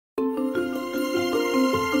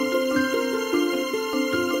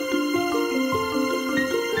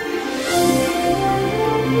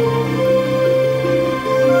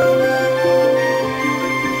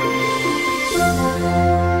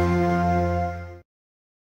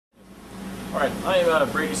Alright,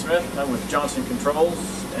 I'm Brady Smith. I'm with Johnson Controls,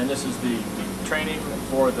 and this is the training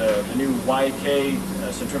for the new YK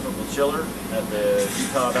centrifugal chiller at the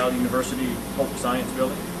Utah Valley University Polk Science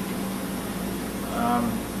Building.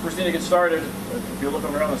 First thing to get started, if you look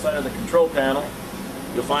over on the side of the control panel,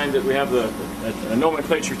 you'll find that we have a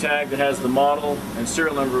nomenclature tag that has the model and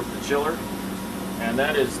serial number of the chiller, and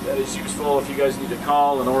that is useful if you guys need to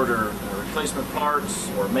call and order replacement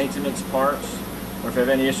parts or maintenance parts, or if you have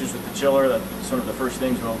any issues with the chiller. That's sort of the first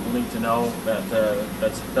things we'll need to know.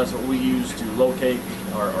 That's what we use to locate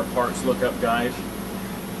our parts lookup guide,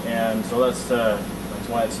 and so that's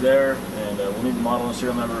why it's there. And we'll need the model and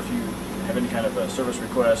serial number if you have any kind of a service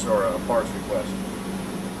request or a parts request.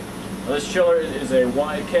 Now, this chiller is a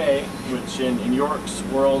YK, which in York's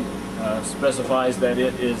world specifies that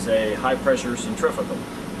it is a high pressure centrifugal.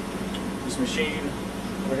 This machine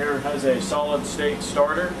over here has a solid state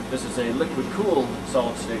starter. This is a liquid cooled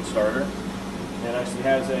solid state starter. It actually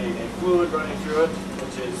has a fluid running through it,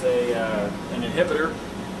 which is an inhibitor.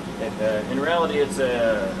 In reality, it's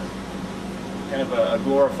a kind of a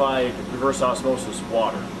glorified reverse osmosis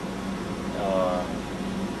water.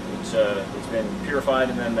 It's been purified,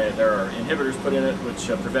 and then there are inhibitors put in it which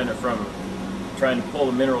prevent it from trying to pull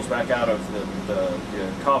the minerals back out of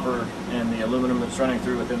the copper and the aluminum that's running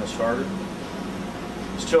through within the starter.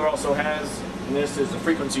 This chiller also has, and this is a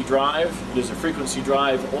frequency drive. It is a frequency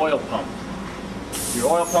drive oil pump.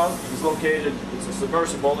 Your oil pump is located, it's a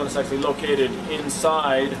submersible, and it's actually located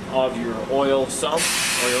inside of your oil sump,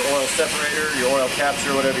 or your oil separator, your oil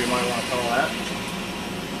capture, whatever you might want to call that.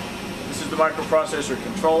 This is the microprocessor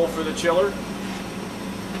control for the chiller.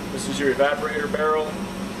 This is your evaporator barrel.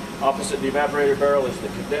 Opposite the evaporator barrel is the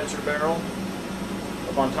condenser barrel.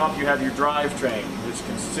 Up on top you have your drive train, which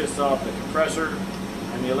consists of the compressor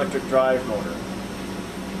and the electric drive motor.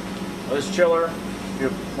 Now, this chiller, if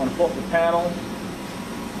you want to pull up the panel,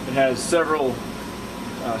 it has several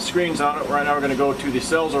screens on it. Right now we're going to go to the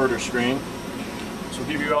sales order screen. So we'll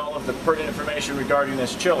give you all of the pertinent information regarding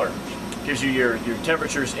this chiller. It gives you your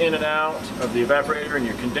temperatures in and out of the evaporator and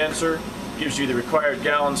your condenser. It gives you the required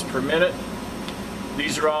gallons per minute.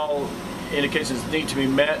 These are all indications that need to be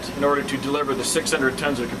met in order to deliver the 600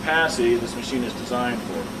 tons of capacity this machine is designed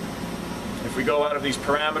for. If we go out of these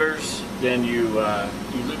parameters, then you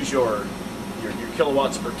lose your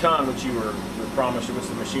kilowatts per ton, which you were promised, which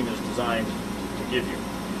the machine is designed to give you.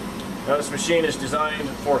 Now, this machine is designed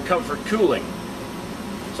for comfort cooling.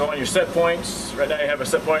 So on your set points, right now you have a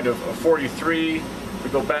set point of 43. If we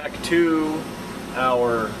go back to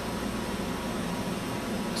our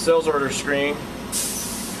sales order screen,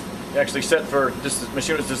 actually set for, this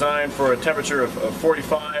machine was designed for a temperature of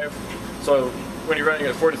 45. So when you're running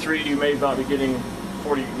at 43, you may not be getting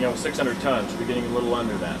 600 tons. You'll be getting a little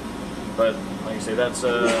under that. But like I say, that's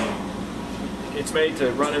it's made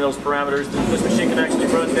to run in those parameters. This machine can actually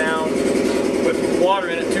run down with water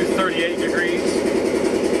in it to 38 degrees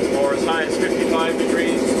or as high as 55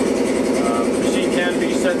 degrees. The machine can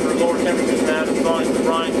be set for lower temperatures than that as long as the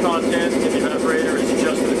brine content in the evaporator is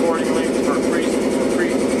adjusted accordingly for freeze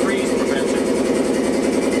prevention.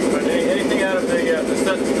 But anything out of the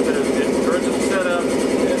original setup,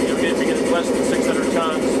 if you get less than 600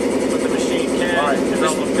 tons, but the machine can. All right,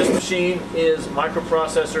 this machine is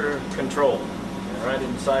microprocessor controlled. Right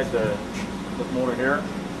inside the motor here.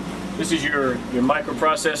 This is your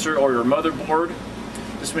microprocessor or your motherboard.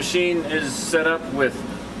 This machine is set up with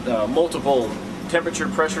multiple temperature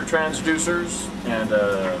pressure transducers and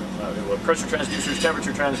pressure transducers,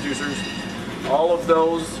 temperature transducers. All of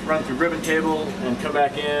those run through ribbon cable and come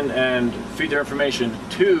back in and feed their information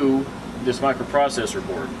to this microprocessor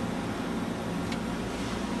board.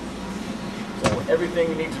 So everything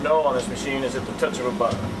you need to know on this machine is at the touch of a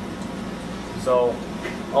button. So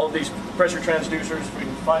all of these pressure transducers, if we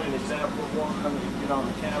can find an example of one that you get on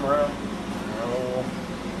the camera.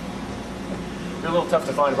 They're a little tough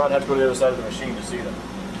to find. I'd have to go to the other side of the machine to see them.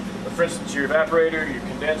 But for instance, your evaporator, your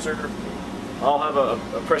condenser, all have a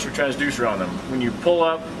pressure transducer on them. When you pull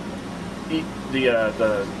up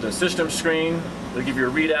the system screen, they'll give you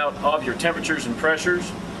a readout of your temperatures and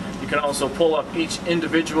pressures. You can also pull up each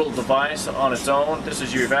individual device on its own. This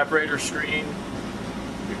is your evaporator screen,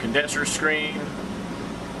 your condenser screen,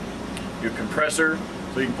 your compressor.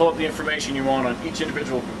 So you can pull up the information you want on each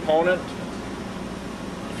individual component.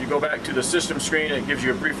 If you go back to the system screen, it gives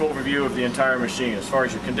you a brief overview of the entire machine as far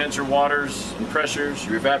as your condenser waters and pressures,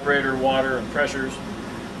 your evaporator water and pressures,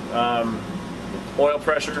 oil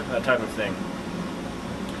pressure, that type of thing.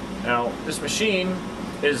 Now, this machine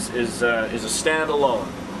is a standalone.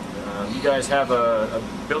 You guys have a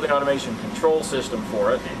building automation control system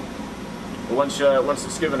for it. But once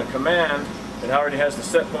it's given a command, It already has the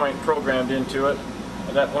set point programmed into it.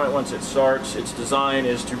 At that point, once it starts, its design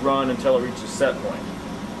is to run until it reaches set point.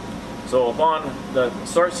 So upon the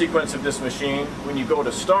start sequence of this machine, when you go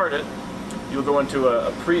to start it, you'll go into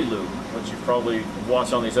a prelude, which you've probably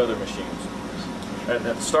watched on these other machines. At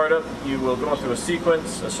the startup, you will go through a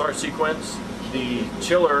start sequence. The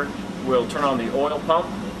chiller will turn on the oil pump,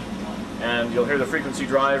 and you'll hear the frequency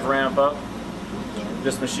drive ramp up.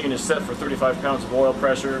 This machine is set for 35 pounds of oil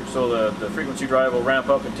pressure, so the frequency drive will ramp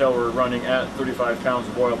up until we're running at 35 pounds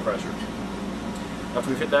of oil pressure. After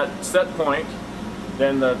we've hit that set point,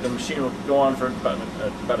 then the machine will go on for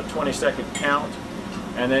about a 20-second count,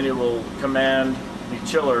 and then it will command the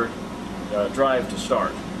chiller drive to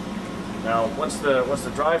start. Now, once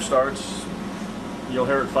the drive starts, you'll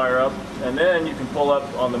hear it fire up, and then you can pull up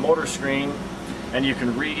on the motor screen, and you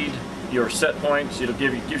can read your set points. It'll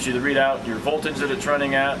gives you the readout, your voltage that it's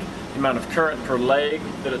running at, the amount of current per leg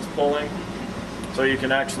that it's pulling. So you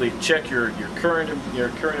can actually check your current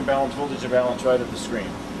imbalance, voltage imbalance right at the screen.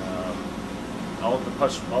 All with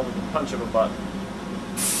the punch of a button.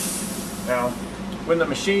 Now, when the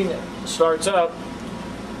machine starts up,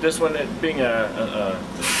 this one, it being a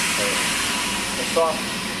soft,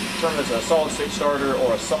 term as a solid state starter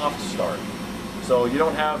or a soft start. So you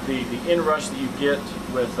don't have the inrush that you get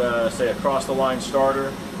with, say, a cross the line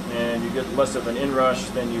starter, and you get less of an inrush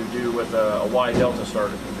than you do with a Y delta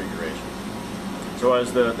starter configuration. So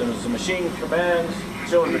as the machine commands the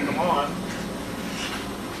chiller to come on,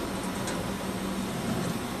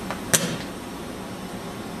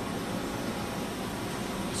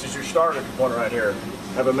 this is your starter component right here.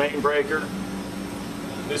 I have a main breaker.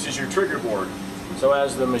 This is your trigger board. So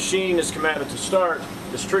as the machine is commanded to start,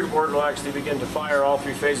 this trigger board will actually begin to fire all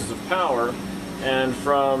three phases of power, and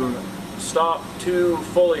from stop to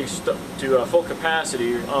full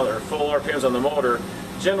capacity or full RPMs on the motor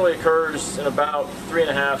generally occurs in about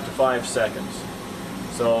 3.5 to 5 seconds.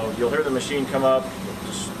 So you'll hear the machine come up,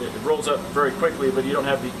 it rolls up very quickly, but you don't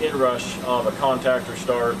have the inrush of a contactor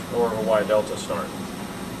start or a Y delta start.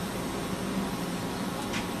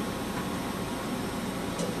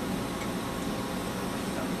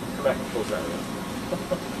 Back and close that again.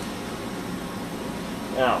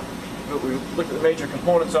 Now, we look at the major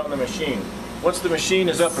components on the machine. Once the machine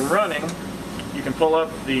is up and running, you can pull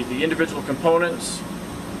up the individual components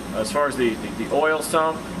as far as the oil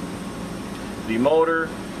sump, the motor,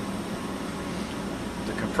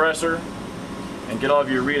 the compressor, and get all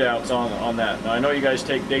of your readouts on that. Now, I know you guys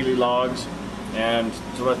take daily logs, and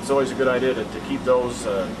so that's always a good idea to keep those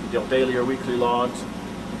daily or weekly logs.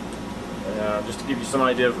 Just to give you some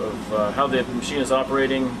idea of how the machine is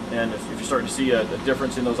operating, and if you're starting to see a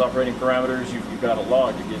difference in those operating parameters, you've got a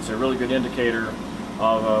log. It's a really good indicator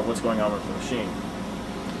of what's going on with the machine.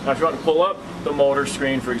 Now, if you want to pull up the motor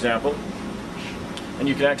screen, for example, and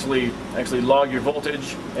you can actually log your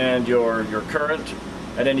voltage and your current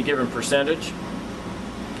at any given percentage.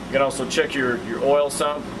 You can also check your oil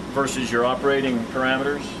sump versus your operating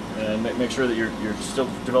parameters, and make sure that you're still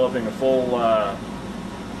developing a full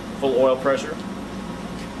oil pressure.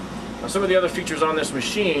 Now, some of the other features on this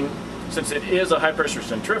machine, since it is a high pressure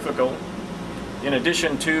centrifugal, in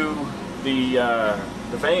addition to the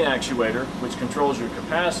vane actuator, which controls your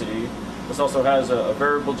capacity, this also has a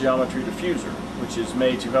variable geometry diffuser, which is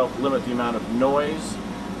made to help limit the amount of noise.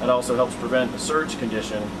 It also helps prevent a surge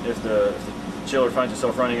condition if the chiller finds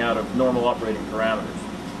itself running out of normal operating parameters.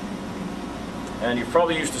 And you're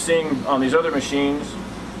probably used to seeing on these other machines,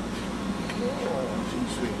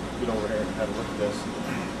 get over here and have a look at this.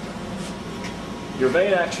 Your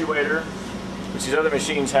vane actuator, which these other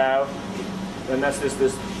machines have, and that's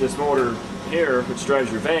this motor here, which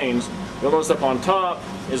drives your vanes. You'll notice up on top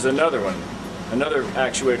is another one, another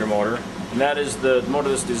actuator motor, and that is the motor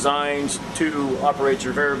that's designed to operate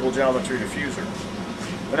your variable geometry diffuser.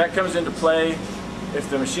 When that comes into play, if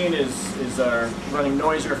the machine is running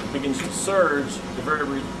noise or if it begins to surge, the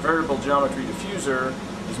variable geometry diffuser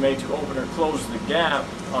is made to open or close the gap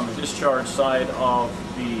on the discharge side of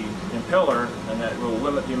the impeller, and that will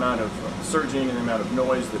limit the amount of surging and the amount of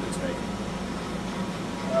noise that it's making.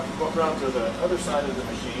 Now, if we go around to the other side of the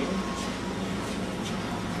machine,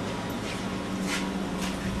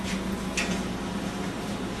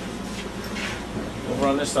 over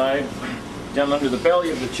on this side, down under the belly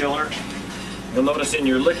of the chiller, you'll notice in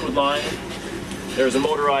your liquid line there's a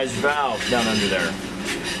motorized valve down under there.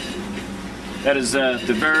 That is the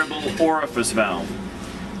variable orifice valve.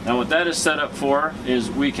 Now, what that is set up for is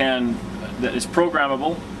that is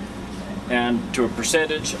programmable and to a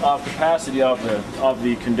percentage of capacity of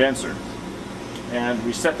the condenser. And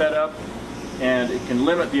we set that up, and it can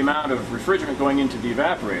limit the amount of refrigerant going into the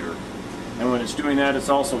evaporator. And when it's doing that, it's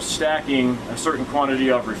also stacking a certain quantity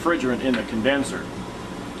of refrigerant in the condenser.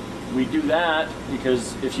 We do that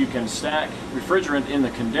because if you can stack refrigerant in the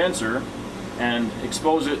condenser and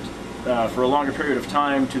expose it for a longer period of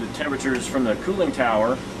time to the temperatures from the cooling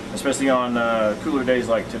tower, especially on cooler days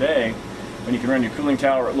like today, when you can run your cooling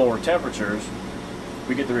tower at lower temperatures,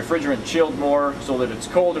 we get the refrigerant chilled more so that it's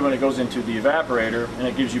colder when it goes into the evaporator, and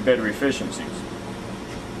it gives you better efficiencies.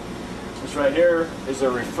 This right here is a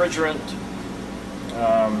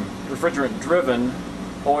refrigerant-driven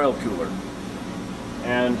oil cooler.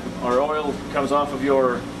 And our oil comes off of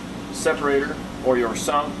your separator or your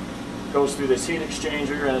sump, goes through this heat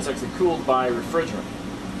exchanger, and it's actually cooled by refrigerant.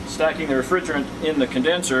 Stacking the refrigerant in the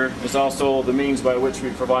condenser is also the means by which we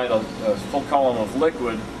provide a full column of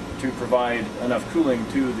liquid to provide enough cooling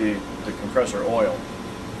to the compressor oil.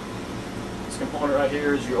 This component right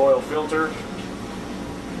here is your oil filter.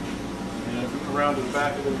 And if we come around to the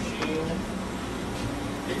back of the machine,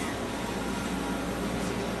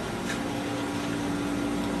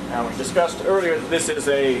 now we discussed earlier that this is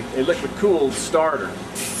a liquid-cooled starter.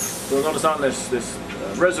 So you'll notice on this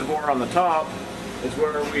reservoir on the top is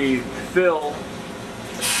where we fill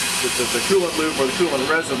the coolant loop or the coolant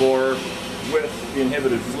reservoir with the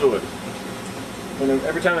inhibited fluid.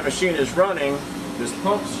 Every time the machine is running, this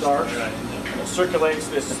pump starts and it circulates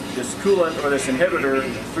this coolant or this inhibitor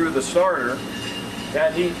through the starter.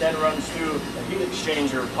 That heat then runs through a heat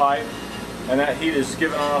exchanger pipe, and that heat is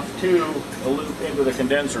given off to a loop into the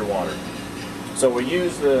condenser water. So we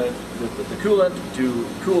use the coolant to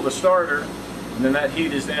cool the starter, and then that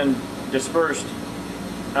heat is then dispersed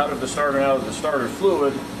out of the starter and out of the starter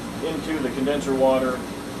fluid into the condenser water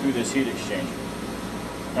through this heat exchanger.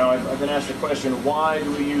 Now I've been asked the question, why do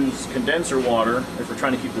we use condenser water if we're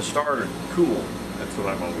trying to keep the starter cool? That's what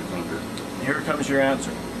I'm always wondering. Here comes your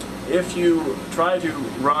answer. If you try to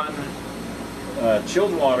run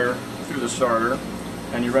chilled water through the starter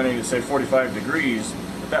and you're running at say 45 degrees,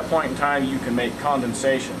 at that point in time you can make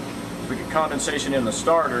condensation. If we get condensation in the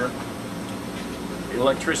starter,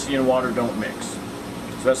 electricity and water don't mix.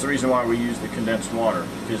 So that's the reason why we use the condensed water,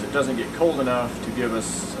 because it doesn't get cold enough to give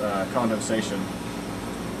us condensation.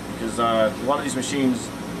 Because a lot of these machines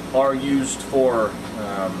are used for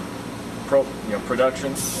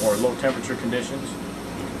production or low temperature conditions.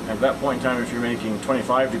 And at that point in time, if you're making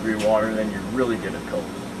 25-degree water, then you really get it cold.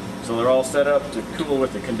 So they're all set up to cool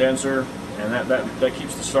with the condenser, and that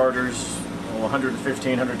keeps the starters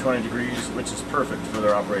 115, 120 degrees, which is perfect for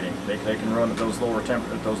their operating. They can run at those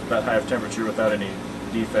that high of temperature without any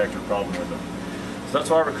defect or problem with them. So that's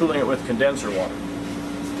why we're cooling it with condenser water.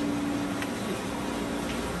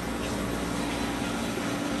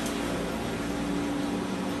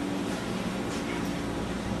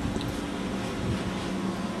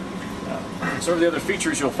 Some of the other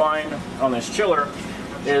features you'll find on this chiller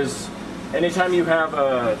is anytime you have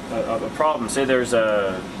a problem, say there's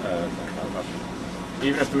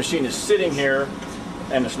even if the machine is sitting here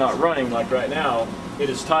and it's not running like right now, it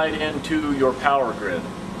is tied into your power grid.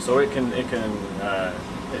 So it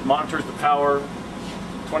monitors the power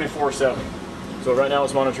 24/7. So right now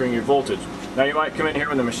it's monitoring your voltage. Now you might come in here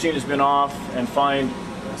when the machine has been off and find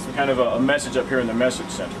some kind of a message up here in the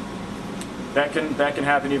message center. That can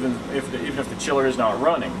happen even if the chiller is not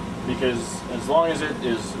running, because as long as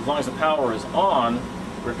the power is on,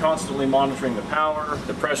 we're constantly monitoring the power,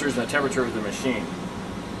 the pressures, and the temperature of the machine.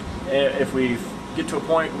 If we get to a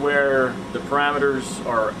point where the parameters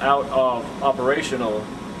are out of operational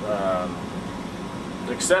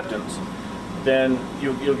acceptance, then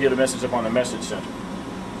you'll get a message up on the message center.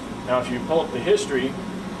 Now if you pull up the history,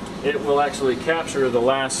 it will actually capture the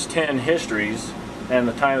last 10 histories and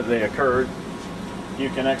the time that they occurred. You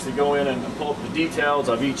can actually go in and pull up the details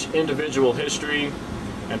of each individual history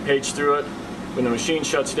and page through it. When the machine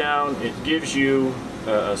shuts down, it gives you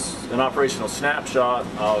an operational snapshot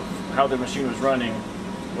of how the machine was running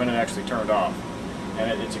when it actually turned off.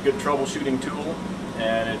 And it's a good troubleshooting tool,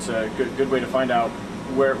 and it's a good way to find out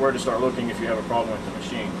where to start looking if you have a problem with the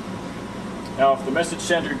machine. Now if the message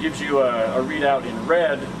center gives you a readout in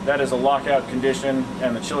red, that is a lockout condition,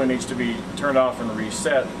 and the chiller needs to be turned off and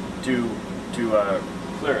reset to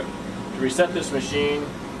clear it. To reset this machine,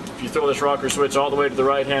 if you throw this rocker switch all the way to the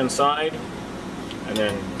right hand side and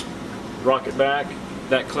then rock it back,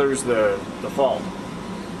 that clears the fault.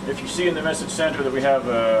 If you see in the message center that we have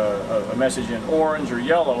a message in orange or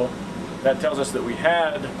yellow, that tells us that we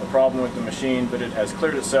had a problem with the machine, but it has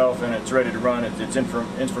cleared itself and it's ready to run. It's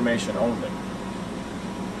information only.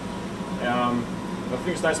 The thing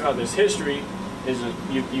that's nice about this history is that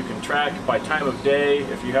you can track by time of day.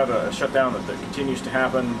 If you have a shutdown that continues to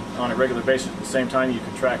happen on a regular basis at the same time, you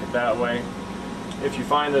can track it that way. If you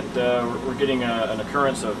find that we're getting an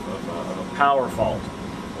occurrence of a power fault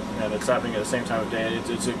and it's happening at the same time of day,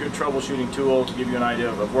 it's a good troubleshooting tool to give you an idea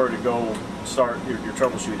of where to go start your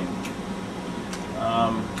troubleshooting.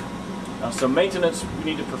 Now, some maintenance we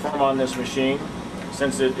need to perform on this machine.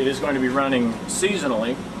 Since it is going to be running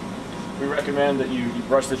seasonally, we recommend that you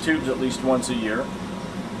brush the tubes at least once a year.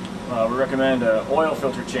 We recommend an oil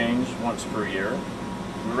filter change once per year.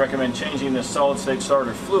 We recommend changing the solid state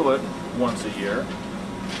starter fluid once a year.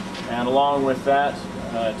 And along with that,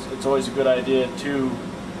 it's always a good idea to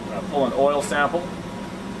pull an oil sample,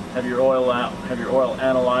 have your oil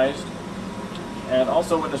analyzed. And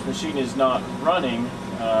also, when this machine is not running,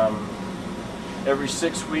 every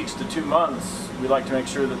 6 weeks to 2 months, we like to make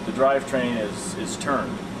sure that the drivetrain is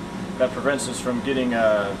turned. That prevents us from getting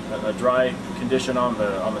a dry condition on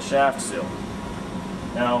the shaft seal.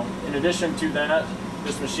 Now, in addition to that,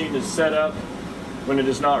 this machine is set up when it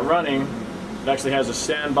is not running. It actually has a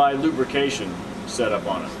standby lubrication set up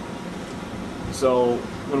on it. So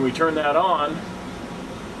when we turn that on,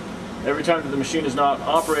 every time that the machine is not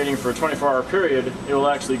operating for a 24-hour period, it will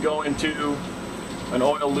actually go into an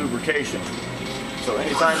oil lubrication. So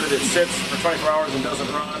anytime that it sits for 24 hours and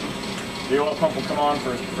doesn't run, the oil pump will come on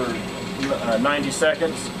for 90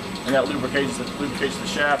 seconds, and that lubricates the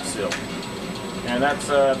shaft seal. And that's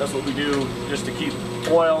what we do just to keep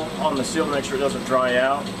oil on the seal to make sure it doesn't dry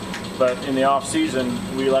out. But in the off season,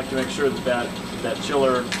 we like to make sure that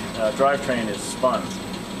chiller drivetrain is spun.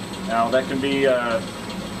 Now that can be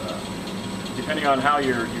depending on how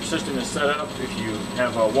your system is set up. If you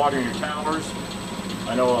have water in your towers,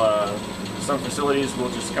 I know some facilities will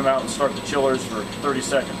just come out and start the chillers for 30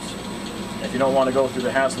 seconds. If you don't want to go through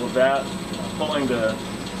the hassle of that, pulling the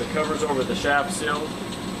covers over the shaft seal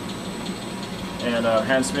and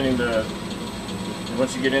hand spinning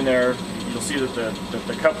once you get in there, you'll see that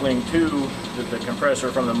the coupling to the compressor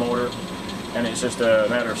from the motor, and it's just a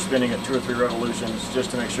matter of spinning it 2 or 3 revolutions just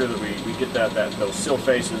to make sure that we get those seal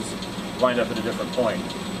faces lined up at a different point.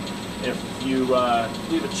 If you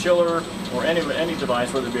leave a chiller or any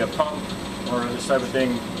device, whether it be a pump or this type of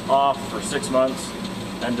thing, off for 6 months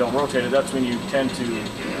and don't rotate it, that's when you tend to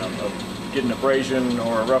get an abrasion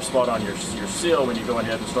or a rough spot on your seal when you go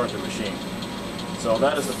ahead and start the machine. So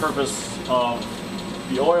that is the purpose of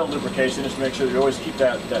the oil lubrication, is to make sure that you always keep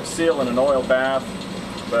that seal in an oil bath,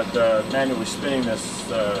 but manually spinning this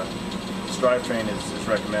drivetrain is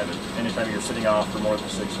recommended anytime you're sitting off for more than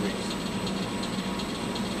 6 weeks.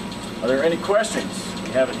 Are there any questions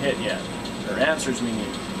we haven't hit yet, or answers we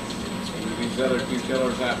need? Do these other 2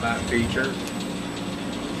 chillers have that feature?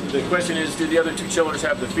 The question is, do the other 2 chillers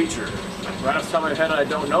have the feature? Right off the top of my head, I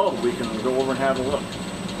don't know. We can go over and have a look,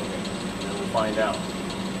 and we'll find out.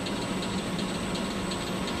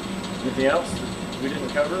 Anything else we didn't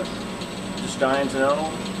cover? Just dying to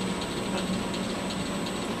know?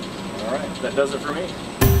 All right, that does it for me.